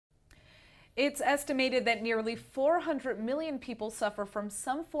It's estimated that nearly 400 million people suffer from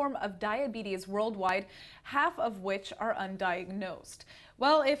some form of diabetes worldwide, half of which are undiagnosed.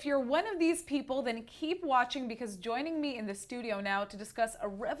 Well, if you're one of these people, then keep watching, because joining me in the studio now to discuss a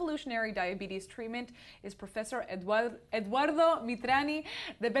revolutionary diabetes treatment is Professor Eduardo Mitrani,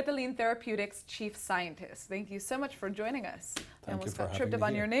 the Betalin Therapeutics Chief Scientist. Thank you so much for joining us. I almost got tripped up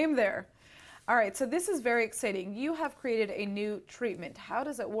on your name there. All right, so this is very exciting. You have created a new treatment. How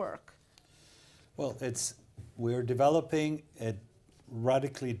does it work? Well, we're developing a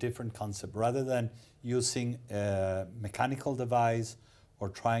radically different concept. Rather than using a mechanical device or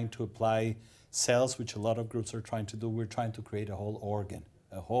trying to apply cells, which a lot of groups are trying to do, we're trying to create a whole organ,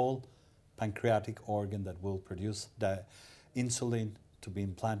 a whole pancreatic organ that will produce the insulin to be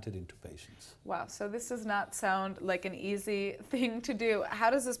implanted into patients. Wow, so this does not sound like an easy thing to do. How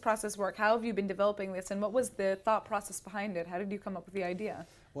does this process work? How have you been developing this, and what was the thought process behind it? How did you come up with the idea?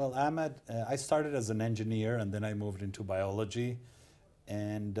 Well, I started as an engineer, and then I moved into biology.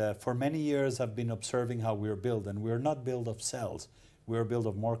 And for many years, I've been observing how we're built, and we're not built of cells. We're built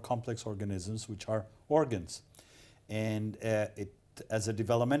of more complex organisms, which are organs. And as a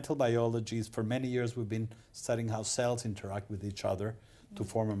developmental biologist, for many years, we've been studying how cells interact with each other to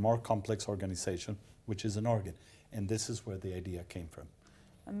form a more complex organization, which is an organ. And this is where the idea came from.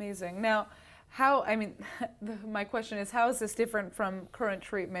 Amazing. Now, my question is, how is this different from current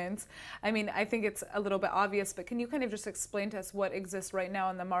treatments? I mean, I think it's a little bit obvious, but can you kind of just explain to us what exists right now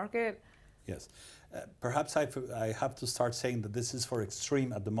in the market? Yes. Perhaps I have to start saying that this is for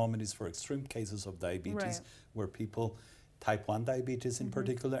extreme, at the moment, is for extreme cases of diabetes, right, where people, type 1 diabetes in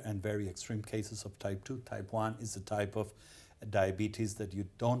particular, and very extreme cases of type 2. Type 1 is the type of diabetes that you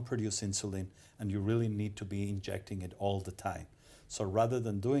don't produce insulin, and you really need to be injecting it all the time. So rather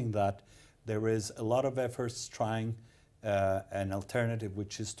than doing that, there is a lot of efforts trying an alternative,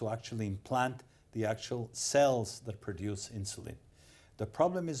 which is to actually implant the actual cells that produce insulin. The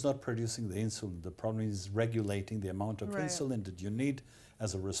problem is not producing the insulin. The problem is regulating the amount of insulin that you need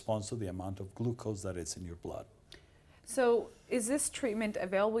as a response to the amount of glucose that is in your blood. So is this treatment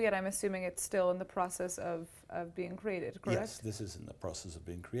available yet? I'm assuming it's still in the process of being created, correct? Yes, this is in the process of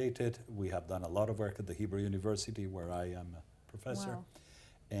being created. We have done a lot of work at the Hebrew University, where I am a professor. Wow.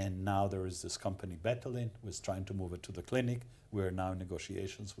 And now there is this company, Betalin, who is trying to move it to the clinic. We are now in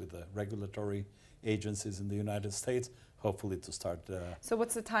negotiations with the regulatory agencies in the United States, hopefully to start. So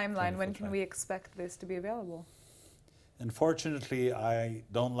what's the timeline? When can we expect this to be available? Unfortunately, I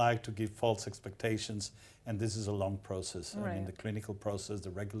don't like to give false expectations, and this is a long process. Right. I mean, the clinical process, the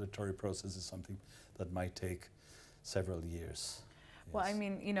regulatory process is something that might take several years. Well, I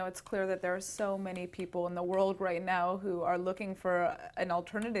mean, you know, it's clear that there are so many people in the world right now who are looking for an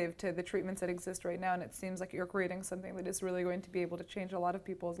alternative to the treatments that exist right now, and it seems like you're creating something that is really going to be able to change a lot of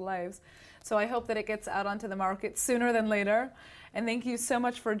people's lives. So I hope that it gets out onto the market sooner than later, and thank you so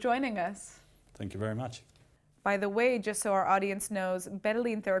much for joining us. Thank you very much. By the way, just so our audience knows,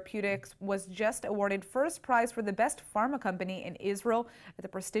 Betalin Therapeutics was just awarded first prize for the best pharma company in Israel at the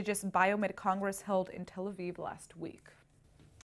prestigious Biomed Congress held in Tel Aviv last week.